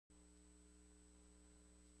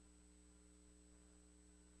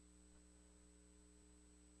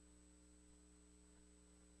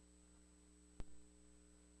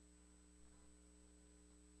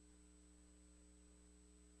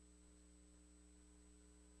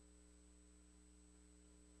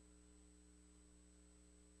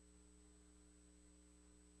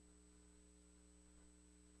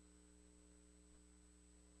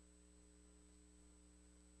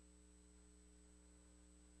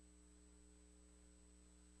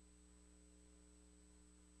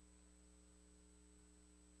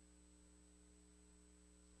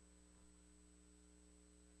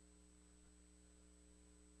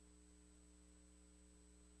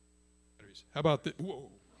batteries. How about this? Whoa,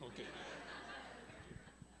 okay.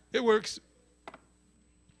 It works.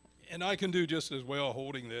 And I can do just as well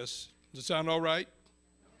holding this. Does it sound all right?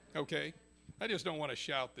 Okay. I just don't want to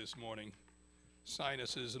shout this morning.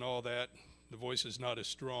 Sinuses and all that. The voice is not as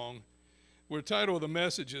strong. The title of the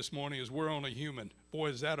message this morning is We're Only Human.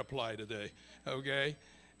 Boy, does that apply today. Okay.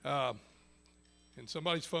 And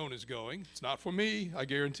somebody's phone is going. It's not for me. I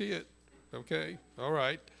guarantee it. Okay. All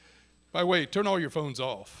right. By the way, turn all your phones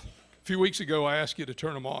off. A few weeks ago, I asked you to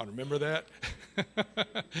turn them on. Remember that?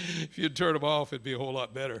 If you'd turn them off, it'd be a whole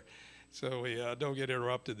lot better. So we don't get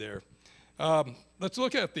interrupted there. Let's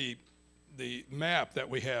look at the map that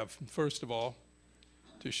we have, first of all,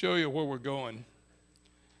 to show you where we're going,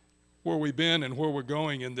 where we've been and where we're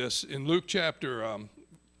going in this. In Luke chapter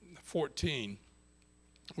 14,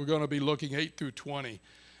 we're going to be looking 8 through 20.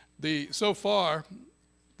 So far,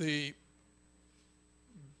 the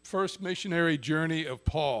first missionary journey of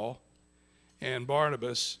Paul and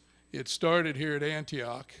Barnabas, it started here at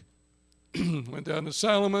Antioch, went down to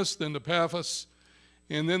Salamis, then to Paphos,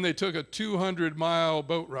 and then they took a 200-mile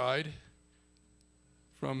boat ride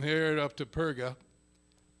from here up to Perga.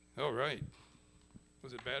 All right.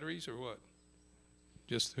 Was it batteries or what?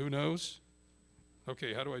 Just who knows?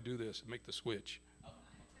 Okay, how do I do this? Make the switch.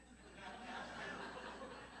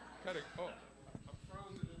 I'm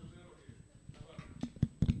frozen in the middle here.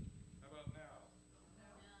 How about now?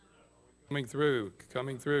 Coming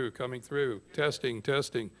through. Testing.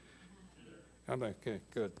 Okay,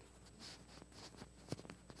 good.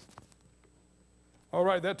 All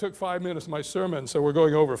right, that took 5 minutes of my sermon, so we're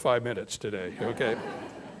going over 5 minutes today, okay?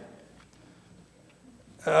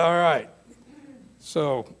 All right,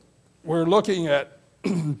 so we're looking at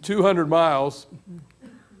 200 miles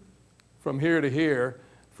from here to here.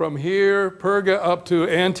 From here, Perga up to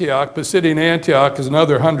Antioch, Pisidian Antioch is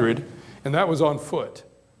another 100, and that was on foot.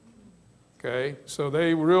 Okay, so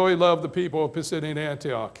they really loved the people of Pisidian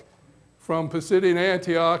Antioch. From Pisidian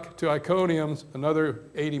Antioch to Iconium, another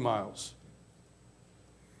 80 miles.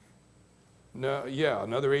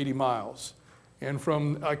 Another 80 miles. And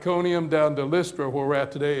from Iconium down to Lystra, where we're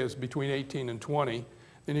at today, is between 18 and 20.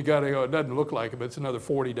 Then you got to go, it doesn't look like it, but it's another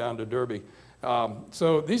 40 down to Derbe.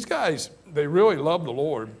 So these guys, they really love the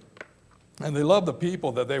Lord, and they love the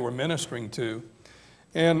people that they were ministering to.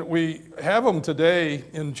 And we have them today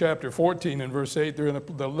in chapter 14 and verse 8. They're in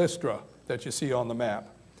the Lystra that you see on the map.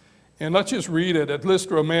 And let's just read it. At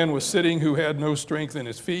Lystra, a man was sitting who had no strength in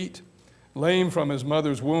his feet, lame from his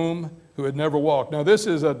mother's womb, who had never walked. Now, this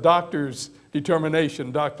is a doctor's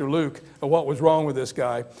determination, Dr. Luke, of what was wrong with this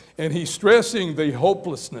guy. And he's stressing the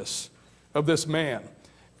hopelessness of this man.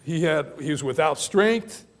 He was without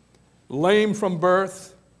strength, lame from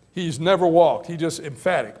birth. He's never walked. He just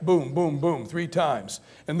emphatic, boom, boom, boom, 3 times.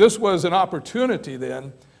 And this was an opportunity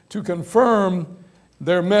then to confirm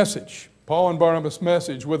their message, Paul and Barnabas'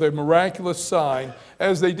 message, with a miraculous sign,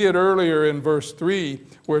 as they did earlier in verse 3,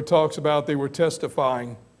 where it talks about they were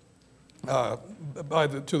testifying to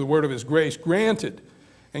the word of his grace, granted,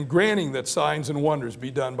 and granting that signs and wonders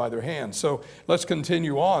be done by their hands. So let's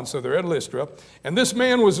continue on. So they're at Lystra. And this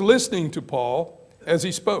man was listening to Paul as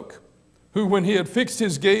he spoke, who, when he had fixed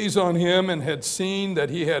his gaze on him and had seen that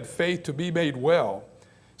he had faith to be made well,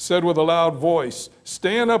 said with a loud voice,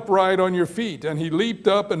 "Stand upright on your feet." And he leaped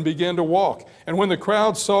up and began to walk. And when the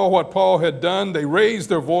crowd saw what Paul had done, they raised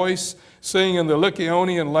their voice, saying in the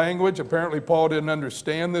Lycaonian language. Apparently Paul didn't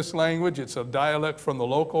understand this language. It's a dialect from the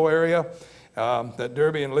local area that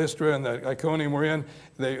Derbe and Lystra and the Iconium were in.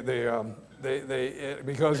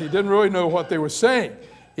 Because he didn't really know what they were saying.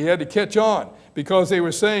 He had to catch on, because they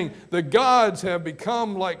were saying, the gods have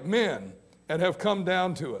become like men and have come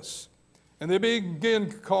down to us. And they begin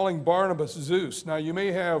calling Barnabas Zeus. Now, you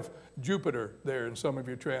may have Jupiter there in some of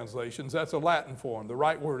your translations. That's a Latin form. The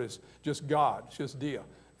right word is just God. It's just Dia.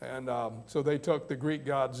 And so they took the Greek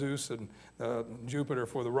god Zeus and Jupiter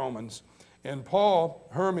for the Romans. And Paul,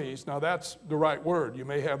 Hermes, now that's the right word. You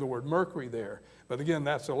may have the word Mercury there. But again,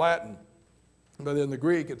 that's a Latin. But in the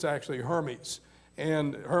Greek, it's actually Hermes.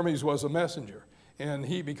 And Hermes was a messenger. And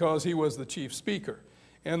because he was the chief speaker.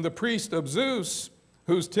 And the priest of Zeus,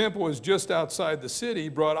 whose temple was just outside the city,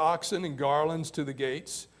 brought oxen and garlands to the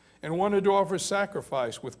gates and wanted to offer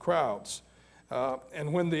sacrifice with crowds.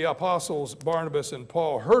 And when the apostles Barnabas and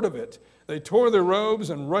Paul heard of it, they tore their robes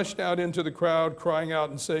and rushed out into the crowd, crying out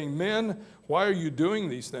and saying, "Men, why are you doing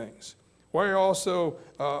these things? We are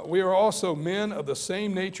also men of the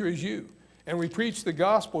same nature as you, and we preach the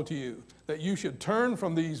gospel to you, that you should turn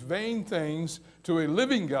from these vain things to a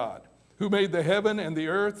living God, who made the heaven and the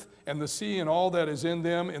earth and the sea and all that is in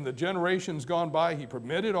them. In the generations gone by, he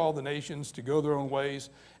permitted all the nations to go their own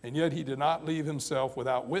ways, and yet he did not leave himself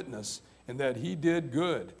without witness, in that he did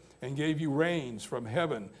good and gave you rains from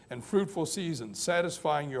heaven and fruitful seasons,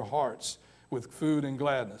 satisfying your hearts with food and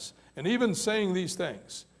gladness. And even saying these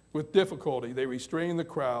things with difficulty, they restrained the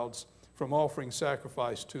crowds from offering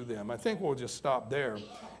sacrifice to them. I think we'll just stop there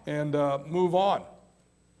and move on,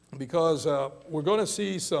 because we're going to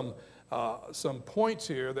see some points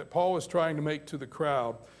here that Paul was trying to make to the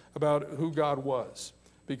crowd about who God was,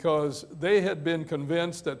 because they had been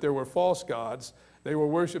convinced that there were false gods. They were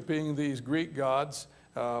worshiping these Greek gods.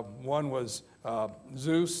 One was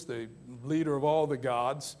Zeus, the leader of all the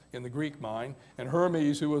gods in the Greek mind, and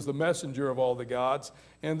Hermes, who was the messenger of all the gods.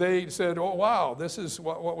 And they said, oh, wow, this is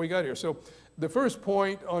what we got here. So the first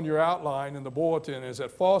point on your outline in the bulletin is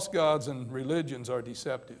that false gods and religions are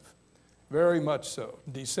deceptive. Very much so.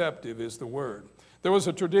 Deceptive is the word. There was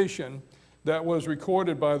a tradition that was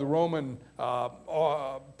recorded by the Roman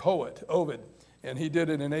poet, Ovid, and he did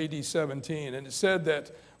it in AD 17. And it said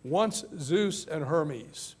that once Zeus and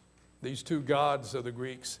Hermes, these two gods of the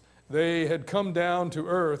Greeks, they had come down to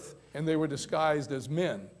earth and they were disguised as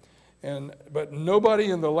men. But nobody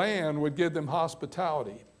in the land would give them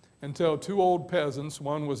hospitality until two old peasants,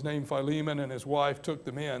 one was named Philemon and his wife, took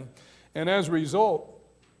them in. And as a result,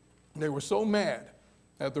 they were so mad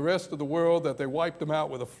at the rest of the world that they wiped them out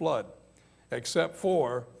with a flood, except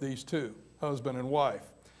for these two, husband and wife.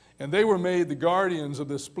 And they were made the guardians of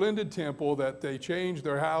this splendid temple, that they changed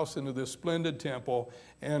their house into this splendid temple,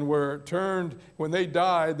 and were turned, when they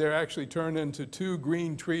died, they're actually turned into two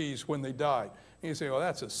green trees when they died. And you say, oh,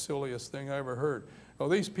 that's the silliest thing I ever heard. Well,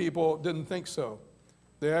 these people didn't think so.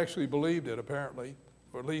 They actually believed it, apparently,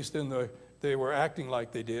 or at least they were acting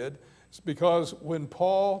like they did. It's because when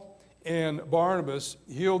Paul and Barnabas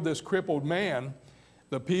healed this crippled man,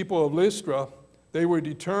 the people of Lystra, they were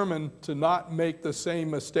determined to not make the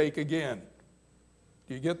same mistake again.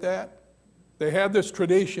 Do you get that? They had this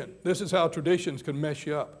tradition. This is how traditions can mess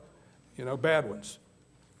you up. You know, bad ones.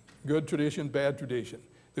 Good tradition, bad tradition.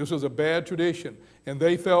 This was a bad tradition. And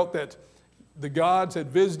they felt that the gods had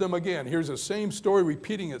visited them again. Here's the same story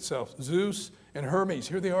repeating itself. Zeus and Hermes,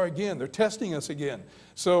 here they are again. They're testing us again.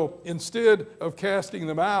 So instead of casting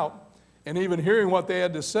them out and even hearing what they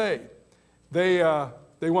had to say, they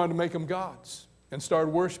wanted to make them gods and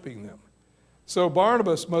started worshiping them. So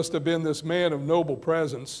Barnabas must have been this man of noble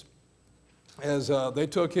presence, as they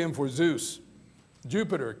took him for Zeus,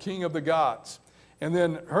 Jupiter, king of the gods. And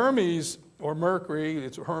then Hermes, or Mercury,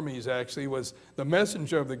 it's Hermes actually, was the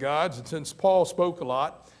messenger of the gods. And since Paul spoke a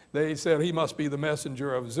lot, they said he must be the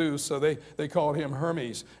messenger of Zeus, so they called him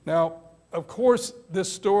Hermes. Now, of course,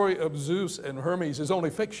 this story of Zeus and Hermes is only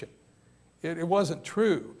fiction. It wasn't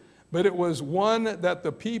true. But it was one that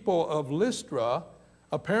the people of Lystra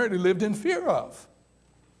apparently lived in fear of.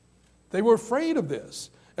 They were afraid of this.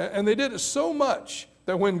 And they did it so much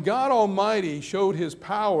that when God Almighty showed his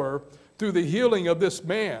power through the healing of this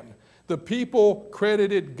man, the people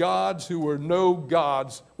credited gods who were no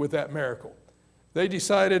gods with that miracle. They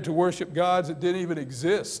decided to worship gods that didn't even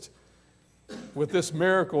exist with this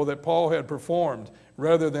miracle that Paul had performed,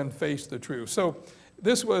 rather than face the truth. So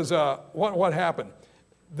this was what happened.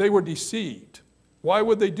 They were deceived. Why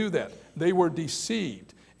would they do that? They were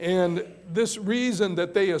deceived. And this reason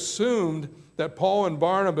that they assumed that Paul and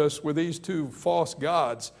Barnabas were these two false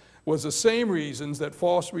gods was the same reasons that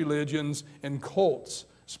false religions and cults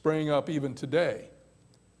spring up even today.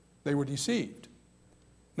 They were deceived.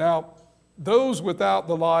 Now, those without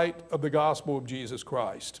the light of the gospel of Jesus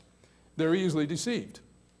Christ, they're easily deceived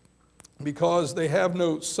because they have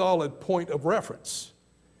no solid point of reference.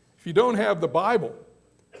 If you don't have the Bible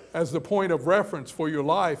as the point of reference for your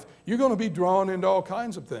life, you're going to be drawn into all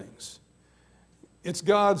kinds of things. It's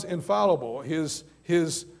God's infallible,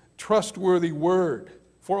 his trustworthy word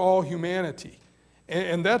for all humanity.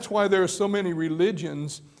 And that's why there are so many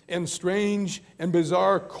religions and strange and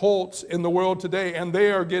bizarre cults in the world today, and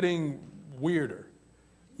they are getting weirder.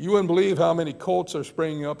 You wouldn't believe how many cults are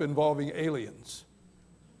springing up involving aliens.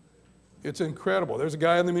 It's incredible. There's a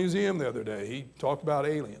guy in the museum the other day. He talked about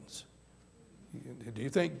aliens. Do you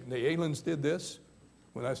think the aliens did this?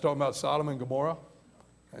 When I was talking about Sodom and Gomorrah,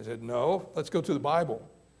 I said, no, let's go to the Bible.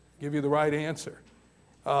 Give you the right answer.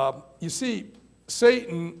 You see,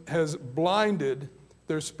 Satan has blinded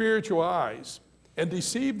their spiritual eyes and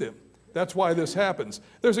deceived them. That's why this happens.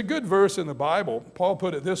 There's a good verse in the Bible. Paul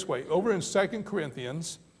put it this way, over in 2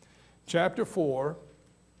 Corinthians chapter 4,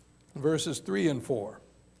 verses 3 and 4.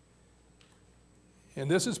 And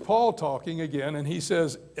this is Paul talking again, and he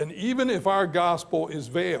says, and even if our gospel is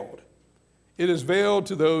veiled, It is veiled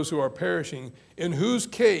to those who are perishing, in whose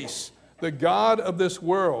case the God of this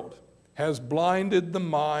world has blinded the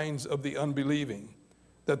minds of the unbelieving,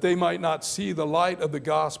 that they might not see the light of the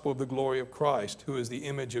gospel of the glory of Christ, who is the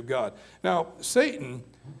image of God. Now, Satan,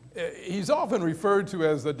 he's often referred to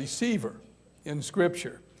as the deceiver in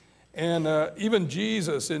Scripture. And even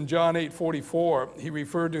Jesus in John 8:44, he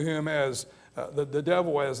referred to him as the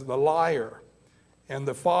devil as the liar and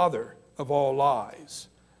the father of all lies.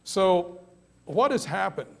 So what has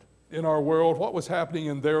happened in our world? What was happening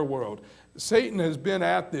in their world? Satan has been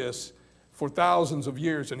at this for thousands of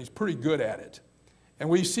years, and he's pretty good at it. And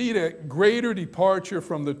we see a greater departure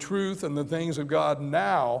from the truth and the things of God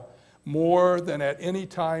now more than at any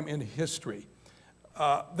time in history.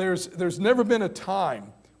 There's never been a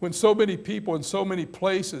time when so many people in so many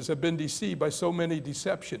places have been deceived by so many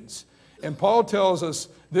deceptions. And Paul tells us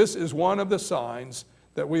this is one of the signs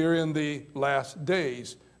that we are in the last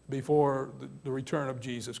days before the return of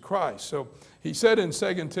Jesus Christ. So he said in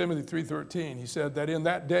 2 Timothy 3:13, he said that in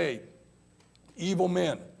that day, evil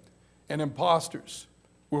men and impostors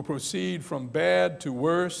will proceed from bad to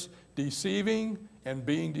worse, deceiving and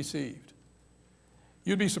being deceived.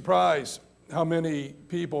 You'd be surprised how many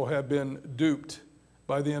people have been duped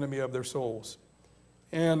by the enemy of their souls.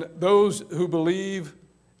 And those who believe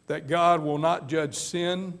that God will not judge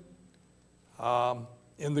sin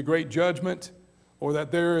in the great judgment, or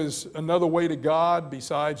that there is another way to God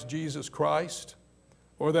besides Jesus Christ,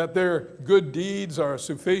 or that their good deeds are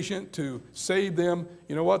sufficient to save them,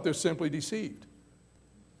 you know what? They're simply deceived.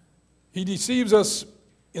 He deceives us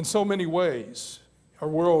in so many ways, our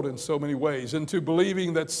world in so many ways, into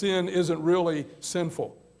believing that sin isn't really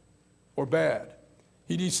sinful or bad.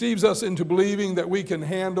 He deceives us into believing that we can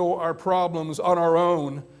handle our problems on our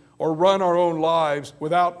own or run our own lives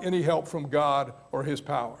without any help from God or His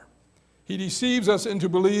power. He deceives us into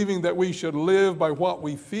believing that we should live by what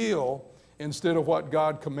we feel instead of what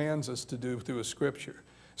God commands us to do through His Scripture.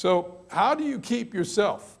 So how do you keep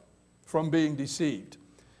yourself from being deceived?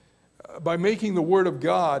 By making the Word of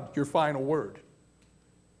God your final word.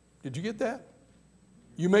 Did you get that?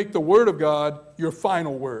 You make the Word of God your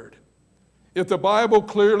final word. If the Bible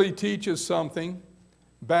clearly teaches something,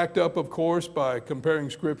 backed up, of course, by comparing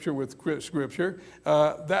Scripture with Scripture,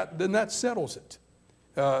 then that settles it.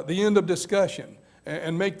 The end of discussion,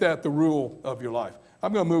 and make that the rule of your life.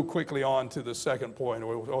 I'm going to move quickly on to the second point,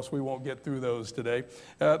 or else we won't get through those today.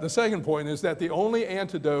 The second point is that the only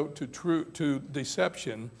antidote to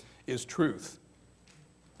deception is truth.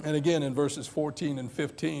 And again, in verses 14 and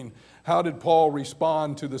 15, how did Paul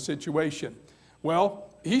respond to the situation? Well,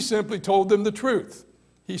 he simply told them the truth.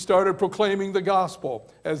 He started proclaiming the gospel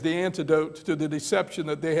as the antidote to the deception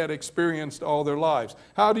that they had experienced all their lives.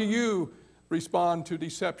 How do you respond to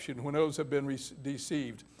deception when those have been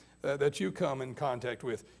deceived that you come in contact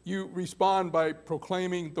with? You respond by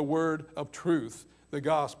proclaiming the word of truth, the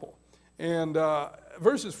gospel. And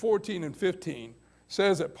verses 14 and 15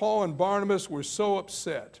 says that Paul and Barnabas were so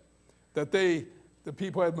upset that the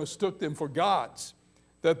people had mistook them for gods,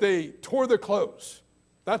 that they tore their clothes.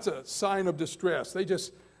 That's a sign of distress. They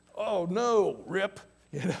just, oh no, rip.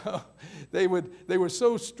 You know, they were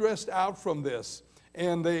so stressed out from this.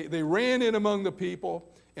 And they ran in among the people,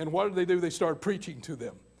 and what did they do? They started preaching to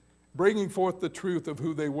them, bringing forth the truth of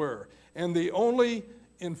who they were. And the only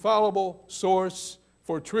infallible source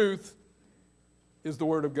for truth is the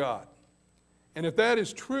Word of God. And if that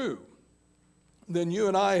is true, then you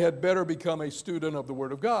and I had better become a student of the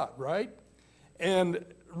Word of God, right? And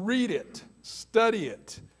read it, study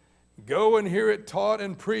it, go and hear it taught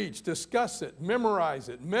and preached, discuss it, memorize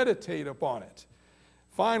it, meditate upon it.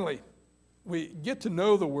 Finally, we get to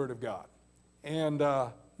know the Word of God. And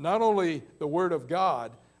not only the Word of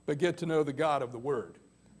God, but get to know the God of the Word.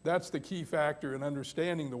 That's the key factor in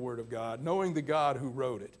understanding the Word of God, knowing the God who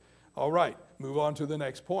wrote it. All right, move on to the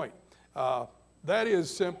next point. That is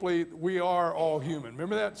simply, we are all human.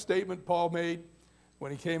 Remember that statement Paul made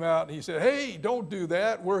when he came out and he said, hey, don't do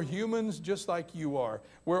that. We're humans just like you are.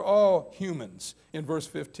 We're all humans in verse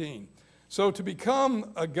 15. So to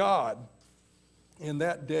become a God in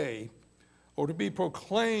that day, or to be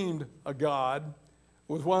proclaimed a God,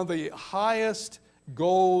 was one of the highest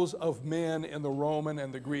goals of men in the Roman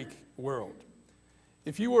and the Greek world.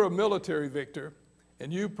 If you were a military victor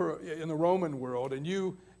and in the Roman world, and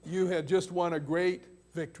you had just won a great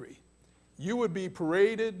victory, you would be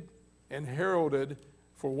paraded and heralded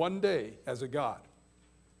for one day as a god.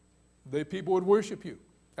 The people would worship you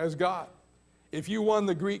as God. If you won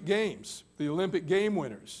the Greek games, the Olympic game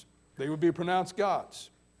winners, they would be pronounced gods.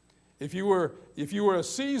 If you were a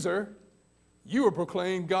Caesar, you were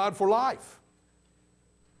proclaimed God for life.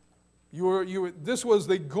 This was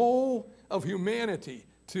the goal of humanity,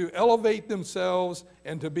 to elevate themselves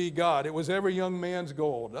and to be God. It was every young man's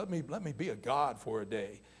goal. Let me be a God for a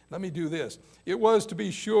day. Let me do this. It was, to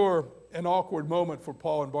be sure, an awkward moment for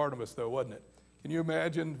Paul and Barnabas, though, wasn't it? Can you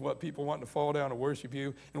imagine what people wanting to fall down and worship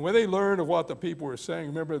you? And when they learned of what the people were saying,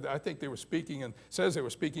 remember, I think they were speaking, and says they were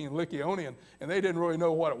speaking in Lycaonian, and they didn't really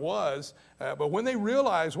know what it was. But when they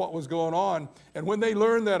realized what was going on, and when they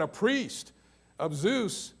learned that a priest of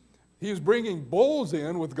Zeus, he was bringing bulls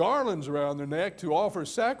in with garlands around their neck to offer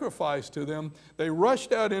sacrifice to them, they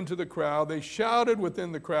rushed out into the crowd. They shouted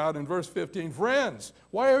within the crowd in verse 15, "Friends,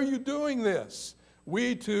 why are you doing this?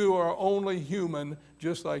 We too are only human,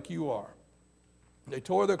 just like you are." They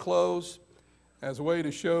tore their clothes as a way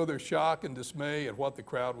to show their shock and dismay at what the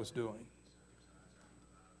crowd was doing.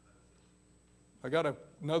 I got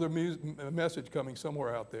another message coming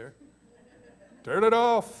somewhere out there. Turn it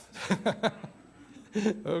off.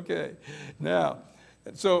 Okay. Now,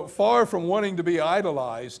 so far from wanting to be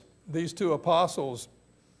idolized, these two apostles,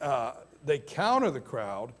 they counter the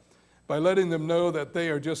crowd by letting them know that they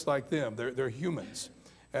are just like them. They're humans.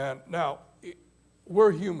 And now,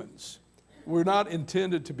 we're humans. We're not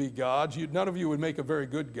intended to be gods. None of you would make a very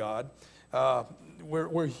good God.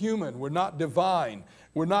 We're human. We're not divine.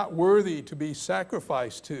 We're not worthy to be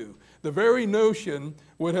sacrificed to. The very notion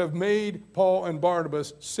would have made Paul and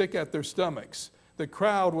Barnabas sick at their stomachs. The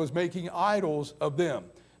crowd was making idols of them.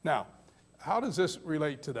 Now, how does this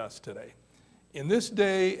relate to us today? In this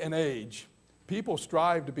day and age, people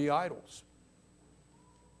strive to be idols.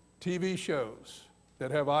 TV shows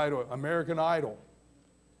that have American Idol,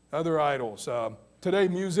 other idols. Today,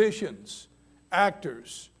 musicians,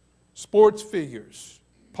 actors, sports figures,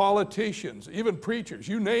 politicians, even preachers,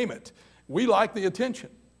 you name it. We like the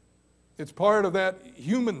attention. It's part of that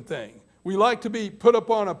human thing. We like to be put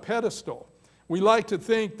up on a pedestal. We like to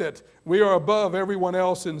think that we are above everyone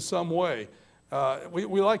else in some way.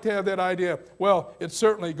 We like to have that idea, well, it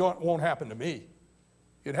certainly won't happen to me.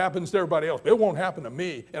 It happens to everybody else, but it won't happen to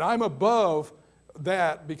me. And I'm above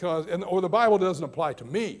that because, or the Bible doesn't apply to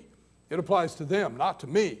me. It applies to them, not to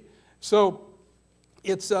me. So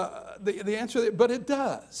it's the answer, but it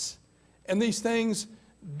does. And these things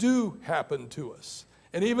do happen to us.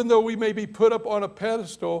 And even though we may be put up on a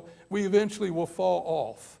pedestal, we eventually will fall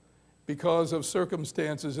off because of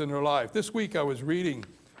circumstances in our life. This week I was reading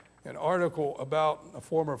an article about a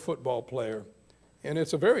former football player. And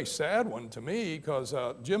it's a very sad one to me because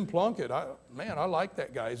Jim Plunkett, I like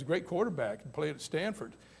that guy. He's a great quarterback. He played at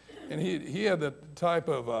Stanford. And he had the type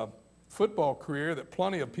of football career that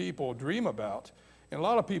plenty of people dream about. And a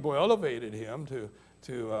lot of people elevated him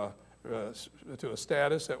to a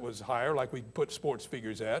status that was higher, like we put sports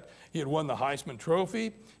figures at. He had won the Heisman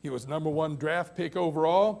Trophy. He was #1 draft pick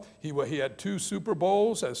overall. He had 2 Super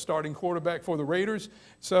Bowls as starting quarterback for the Raiders.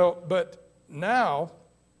 But now,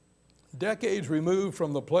 decades removed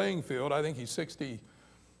from the playing field, I think he's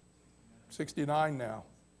 69 now.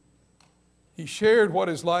 He shared what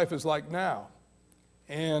his life is like now.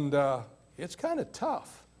 And it's kind of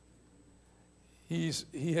tough. He's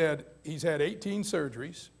had 18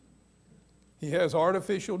 surgeries. He has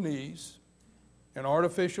artificial knees, an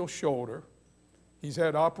artificial shoulder. He's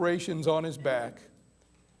had operations on his back.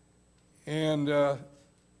 And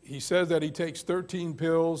he says that he takes 13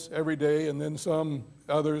 pills every day and then some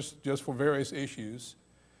others just for various issues.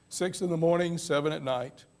 6 in the morning, 7 at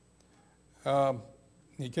night.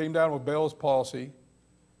 He came down with Bell's palsy,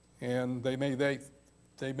 and they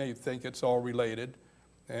may think it's all related.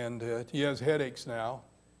 And he has headaches now.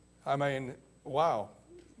 I mean, wow.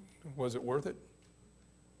 Was it worth it?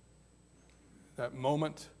 That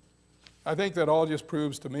moment. I think that all just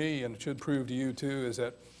proves to me, and it should prove to you too, is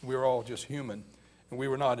that we're all just human, and we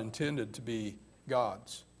were not intended to be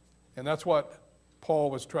gods. And that's what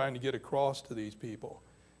Paul was trying to get across to these people.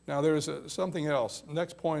 Now there's something else. The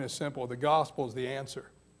next point is simple. The gospel is the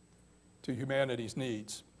answer to humanity's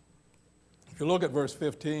needs. If you look at verse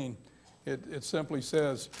 15, it simply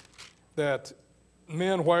says that,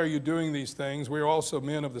 "Men, why are you doing these things? We are also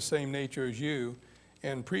men of the same nature as you,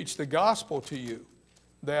 and preach the gospel to you,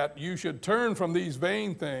 that you should turn from these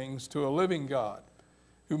vain things to a living God,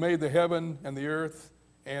 who made the heaven and the earth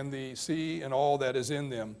and the sea and all that is in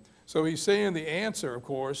them." So he's saying the answer, of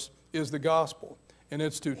course, is the gospel, and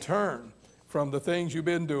it's to turn from the things you've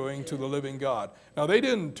been doing to the living God. Now, they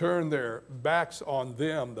didn't turn their backs on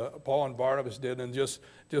them, Paul and Barnabas did, and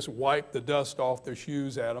just wipe the dust off their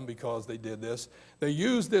shoes at them because they did this. They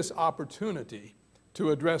used this opportunity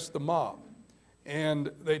to address the mob.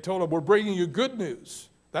 And they told them, "We're bringing you good news."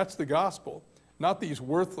 That's the gospel, not these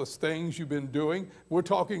worthless things you've been doing. We're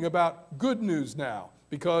talking about good news now.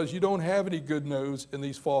 because you don't have any good news in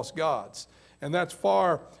these false gods. And that's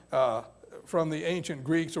far from the ancient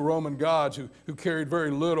Greeks or Roman gods who cared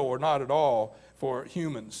very little or not at all for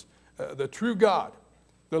humans. The true God,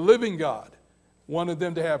 the living God, wanted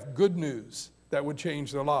them to have good news that would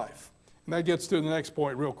change their life. And that gets to the next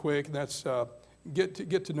point real quick, and that's get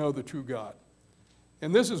to know the true God.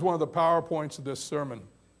 And this is one of the power points of this sermon,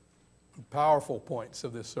 powerful points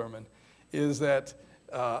of this sermon, is that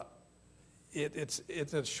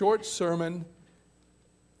it's a short sermon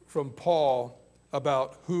from Paul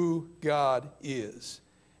about who God is.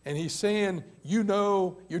 And he's saying,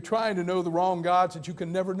 you're trying to know the wrong gods that you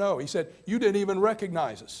can never know. He said, you didn't even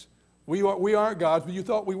recognize us. We aren't gods, but you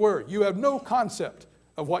thought we were. You have no concept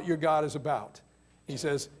of what your God is about. He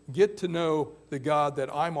says, get to know the God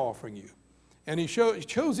that I'm offering you. And he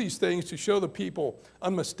chose these things to show the people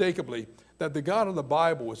unmistakably that the God of the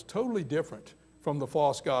Bible was totally different from the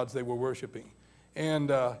false gods they were worshiping.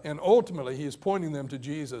 And ultimately, he is pointing them to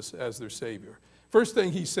Jesus as their Savior. First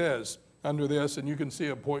thing he says under this, and you can see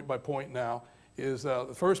it point by point now, is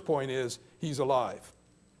the first point is he's alive.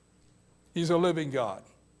 He's a living God.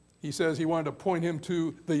 He says he wanted to point him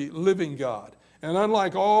to the living God. And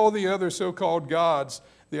unlike all the other so-called gods,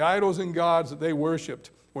 the idols and gods that they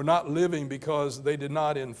worshiped were not living because they did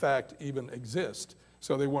not, in fact, even exist.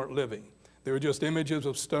 So they weren't living. They were just images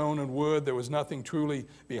of stone and wood. There was nothing truly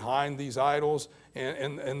behind these idols.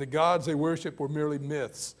 And the gods they worshiped were merely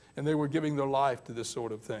myths. And they were giving their life to this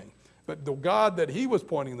sort of thing. But the God that he was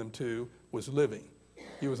pointing them to was living.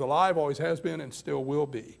 He was alive, always has been, and still will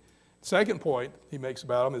be. Second point he makes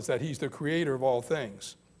about him is that he's the creator of all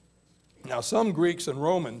things. Now, some Greeks and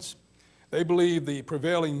Romans, they believed the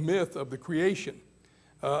prevailing myth of the creation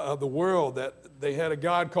of the world, that they had a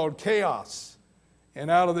God called Chaos.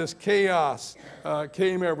 And out of this chaos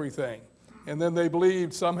came everything. And then they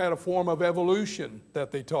believed some had a form of evolution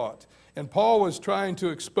that they taught. And Paul was trying to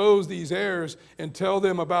expose these errors and tell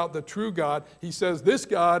them about the true God. He says this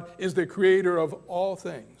God is the creator of all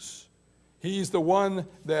things. He's the one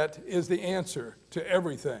that is the answer to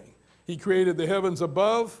everything. He created the heavens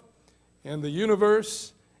above and the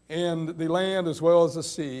universe and the land as well as the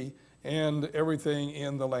sea and everything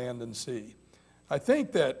in the land and sea. I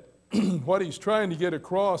think that what he's trying to get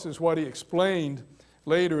across is what he explained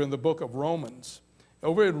later in the book of Romans.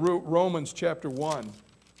 Over in Romans chapter 1,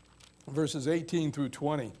 verses 18 through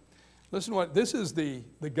 20. Listen what, this is the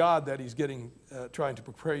God that he's trying to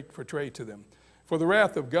portray to them. For the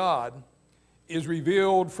wrath of God is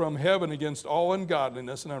revealed from heaven against all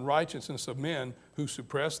ungodliness and unrighteousness of men who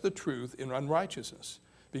suppress the truth in unrighteousness.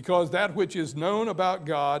 Because that which is known about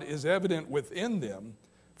God is evident within them,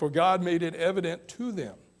 for God made it evident to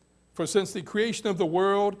them. For since the creation of the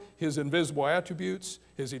world, his invisible attributes,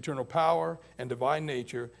 his eternal power, and divine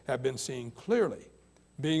nature have been seen clearly,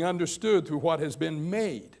 being understood through what has been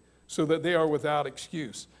made, so that they are without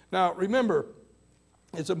excuse. Now, remember,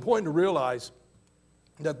 it's important to realize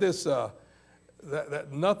that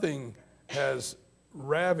that nothing has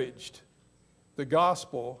ravaged the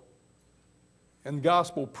gospel and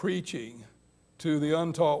gospel preaching to the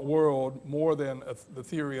untaught world more than the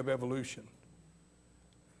theory of evolution.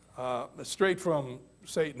 Straight from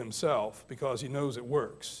Satan himself, because he knows it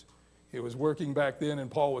works. It was working back then, and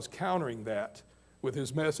Paul was countering that with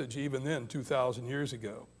his message even then, 2,000 years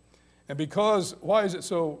ago. And why is it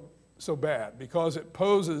so bad? Because it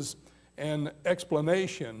poses an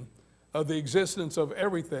explanation of the existence of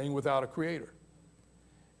everything without a creator.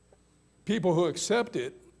 People who accept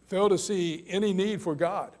it fail to see any need for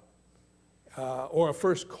God or a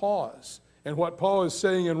first cause. And what Paul is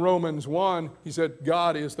saying in Romans 1, he said,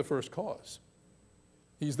 God is the first cause.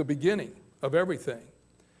 He's the beginning of everything.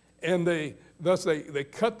 And thus they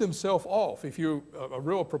cut themselves off. If you're a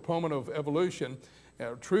real proponent of evolution,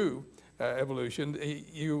 true evolution,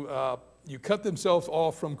 you cut themselves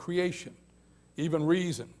off from creation. Even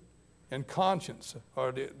reason and conscience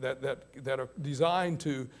that are designed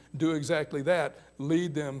to do exactly that,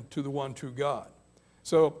 lead them to the one true God.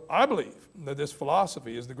 So I believe that this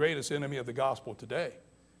philosophy is the greatest enemy of the gospel today,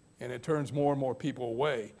 and it turns more and more people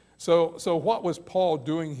away. So what was Paul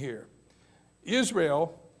doing here?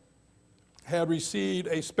 Israel had received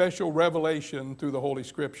a special revelation through the Holy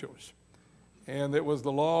Scriptures. And it was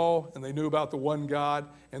the law, and they knew about the one God.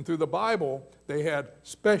 And through the Bible, they had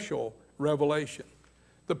special revelation.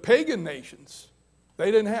 The pagan nations, they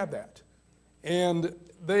didn't have that. And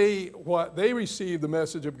they received the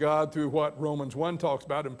message of God through what Romans 1 talks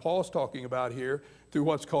about, and Paul's talking about here, through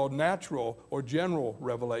what's called natural or general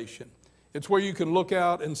revelation. It's where you can look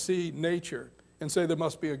out and see nature and say there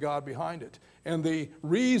must be a God behind it. And the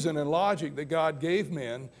reason and logic that God gave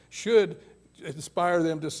men should inspire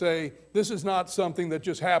them to say, this is not something that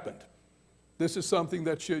just happened. This is something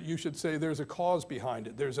that you should say there's a cause behind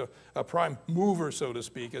it. There's a prime mover, so to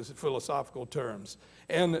speak, as philosophical terms.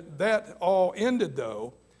 And that all ended,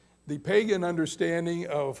 though, the pagan understanding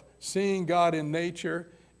of seeing God in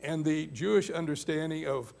nature and the Jewish understanding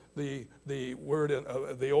of the word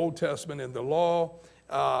of the Old Testament and the law,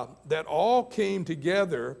 that all came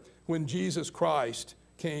together when Jesus Christ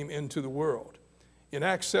came into the world. In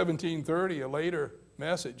Acts 17:30, a later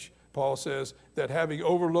message, Paul says that having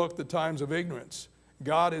overlooked the times of ignorance,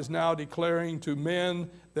 God is now declaring to men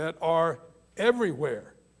that are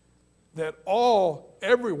everywhere, that all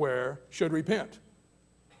everywhere should repent.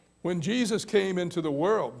 When Jesus came into the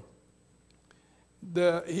world,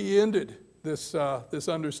 he ended this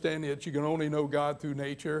understanding that you can only know God through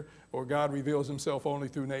nature, or God reveals himself only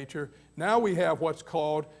through nature. Now we have what's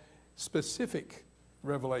called specific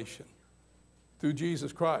revelation through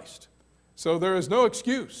Jesus Christ. So there is no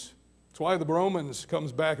excuse. That's why the Romans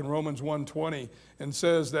comes back in Romans 1:20 and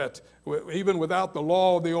says that even without the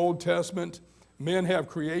law of the Old Testament, men have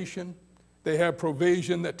creation. They have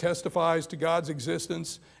provision that testifies to God's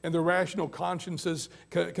existence, and their rational consciences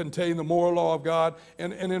contain the moral law of God.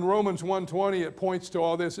 And in Romans 1:20, it points to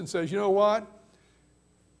all this and says, you know what?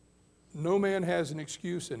 No man has an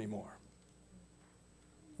excuse anymore.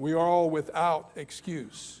 We are all without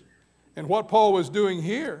excuse. And what Paul was doing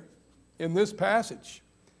here in this passage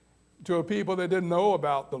to a people that didn't know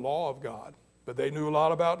about the law of God, but they knew a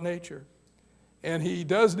lot about nature. And he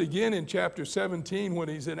does it again in chapter 17 when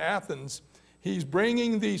he's in Athens. He's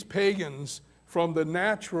bringing these pagans from the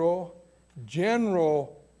natural,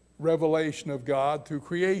 general revelation of God through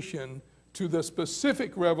creation to the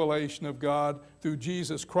specific revelation of God through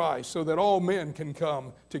Jesus Christ, so that all men can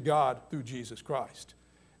come to God through Jesus Christ.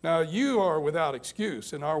 Now, you are without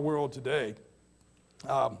excuse in our world today.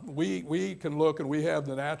 We can look and we have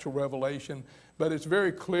the natural revelation, but it's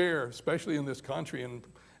very clear, especially in this country, and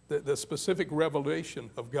the specific revelation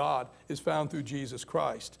of God is found through Jesus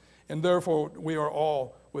Christ. And therefore, we are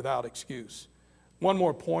all without excuse. One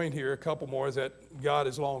more point here, a couple more, is that God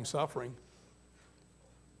is long-suffering.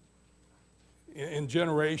 In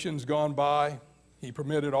generations gone by, he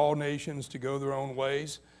permitted all nations to go their own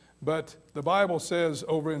ways. But the Bible says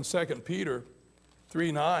over in 2 Peter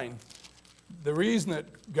 3:9, the reason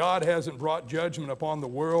that God hasn't brought judgment upon the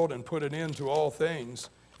world and put an end to all things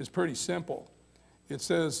is pretty simple. It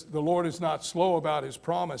says, the Lord is not slow about his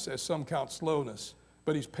promise, as some count slowness,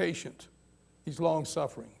 but he's patient. He's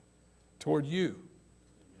long-suffering toward you,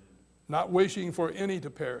 not wishing for any to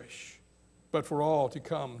perish, but for all to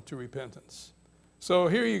come to repentance. So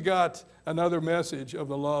here you got another message of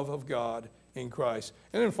the love of God in Christ.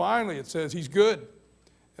 And then finally it says he's good.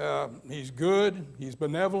 He's good, he's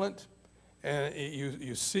benevolent, and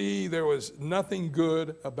you see there was nothing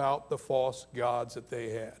good about the false gods that they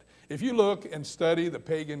had. If you look and study the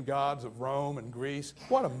pagan gods of Rome and Greece,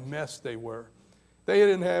 what a mess they were. They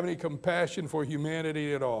didn't have any compassion for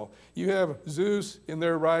humanity at all. You have Zeus in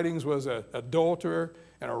their writings was an adulterer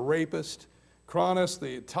and a rapist. Cronus,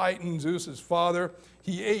 the Titan, Zeus's father,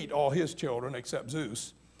 he ate all his children except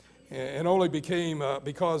Zeus, and only became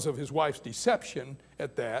because of his wife's deception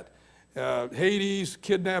at that. Hades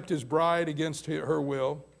kidnapped his bride against her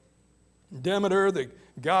will. Demeter, the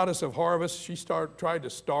goddess of harvest, she tried to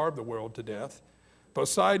starve the world to death.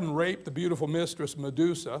 Poseidon raped the beautiful mistress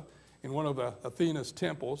Medusa in one of Athena's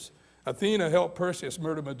temples. Athena helped Perseus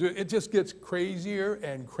murder Medusa. It just gets crazier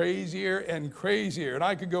and crazier and crazier. And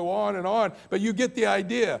I could go on, but you get the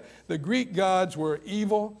idea. The Greek gods were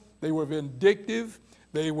evil, they were vindictive,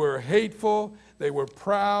 they were hateful, they were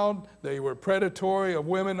proud, they were predatory of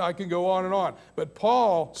women. I can go on. But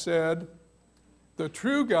Paul said the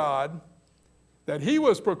true God that he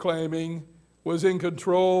was proclaiming was in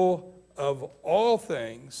control of all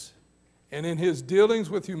things. And in his dealings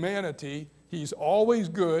with humanity, he's always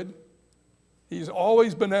good, he's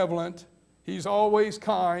always benevolent, he's always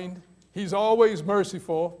kind, he's always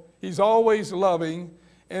merciful, he's always loving,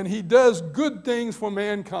 and he does good things for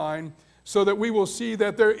mankind so that we will see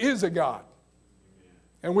that there is a God.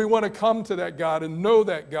 And we want to come to that God and know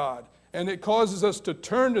that God. And it causes us to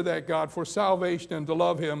turn to that God for salvation and to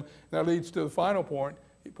love him. That leads to the final point,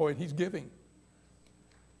 he's giving.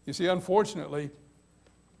 You see, unfortunately,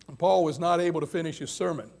 Paul was not able to finish his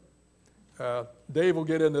sermon. Dave will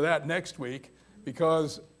get into that next week,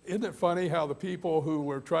 because isn't it funny how the people who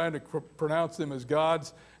were trying to pronounce them as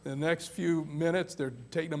gods, in the next few minutes, they're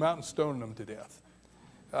taking them out and stoning them to death.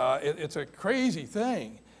 It's a crazy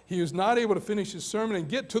thing. He was not able to finish his sermon and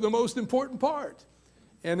get to the most important part.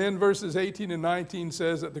 And then verses 18 and 19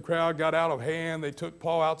 says that the crowd got out of hand. They took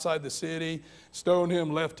Paul outside the city, stoned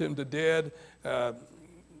him, left him to dead. Had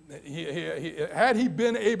he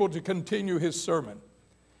been able to continue his sermon,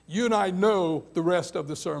 you and I know the rest of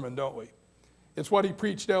the sermon, don't we? It's what he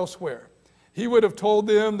preached elsewhere. He would have told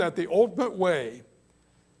them that the ultimate way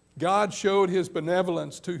God showed his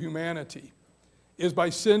benevolence to humanity is by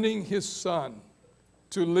sending his Son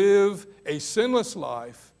to live a sinless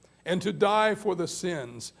life and to die for the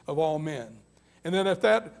sins of all men. And then if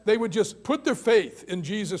that they would just put their faith in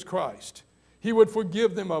Jesus Christ, he would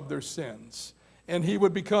forgive them of their sins, and he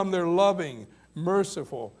would become their loving,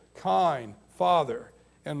 merciful, kind Father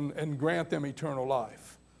and grant them eternal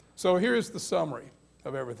life. So here's the summary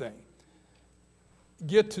of everything.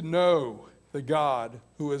 Get to know the God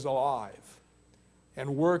who is alive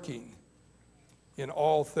and working in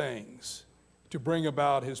all things to bring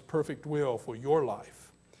about his perfect will for your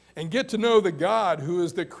life. And get to know the God who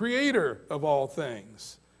is the creator of all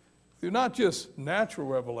things, through not just natural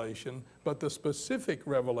revelation, but the specific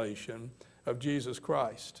revelation of Jesus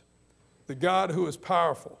Christ. The God who is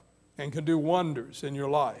powerful and can do wonders in your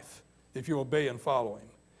life if you obey and follow him.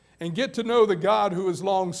 And get to know the God who is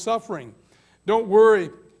long-suffering. Don't worry,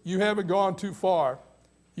 you haven't gone too far.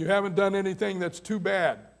 You haven't done anything that's too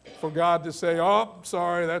bad for God to say, oh,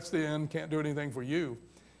 sorry, that's the end, can't do anything for you.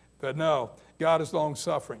 But no, God is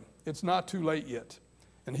long-suffering. It's not too late yet,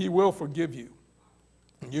 and he will forgive you.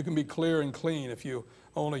 And you can be clear and clean if you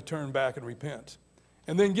only turn back and repent.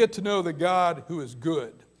 And then get to know the God who is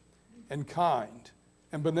good and kind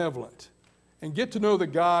and benevolent. And get to know the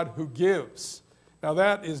God who gives. Now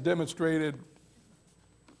that is demonstrated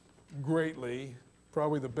greatly,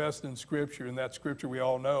 probably the best in Scripture, and that Scripture we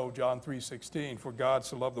all know, John 3:16, for God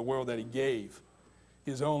so loved the world that he gave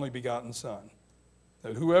his only begotten Son,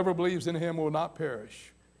 that whoever believes in him will not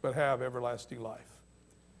perish, but have everlasting life.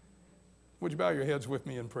 Would you bow your heads with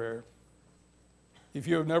me in prayer? If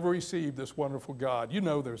you have never received this wonderful God, you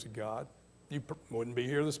know there's a God. You wouldn't be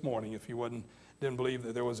here this morning if you didn't believe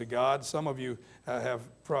that there was a God. Some of you have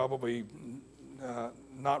probably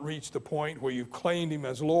not reached the point where you've claimed him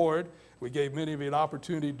as Lord. We gave many of you an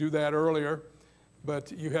opportunity to do that earlier,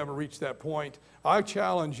 but you haven't reached that point. I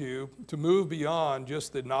challenge you to move beyond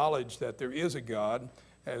just the knowledge that there is a God,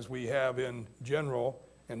 as we have in general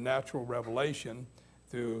and natural revelation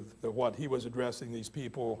through what he was addressing these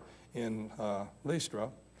people in Lystra,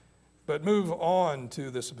 but move on to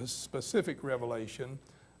the specific revelation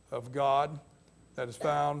of God that is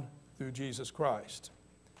found through Jesus Christ.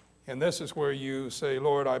 And this is where you say,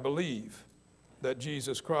 Lord, I believe that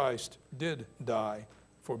Jesus Christ did die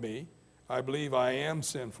for me. I believe I am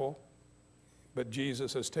sinful, but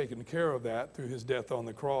Jesus has taken care of that through his death on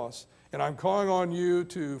the cross. And I'm calling on you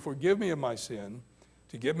to forgive me of my sin,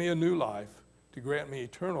 to give me a new life, to grant me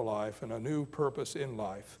eternal life and a new purpose in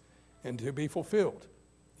life, and to be fulfilled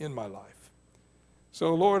in my life.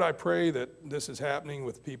 So, Lord, I pray that this is happening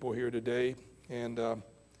with people here today, and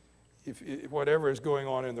if whatever is going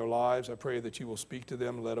on in their lives, I pray that you will speak to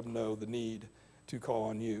them and let them know the need to call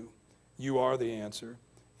on you. You are the answer,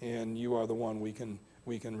 and you are the one we can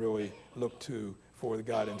really look to for the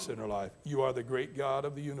guidance in our life. You are the great God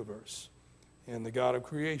of the universe, and the God of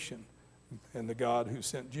creation, and the God who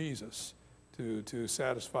sent Jesus to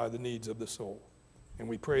satisfy the needs of the soul. And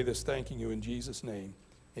we pray this thanking you in Jesus' name.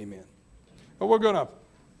 Amen. Well, we're going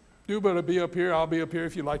to be up here. I'll be up here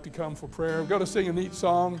if you'd like to come for prayer. We're going to sing a neat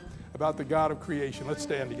song about the God of creation. Let's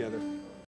stand together.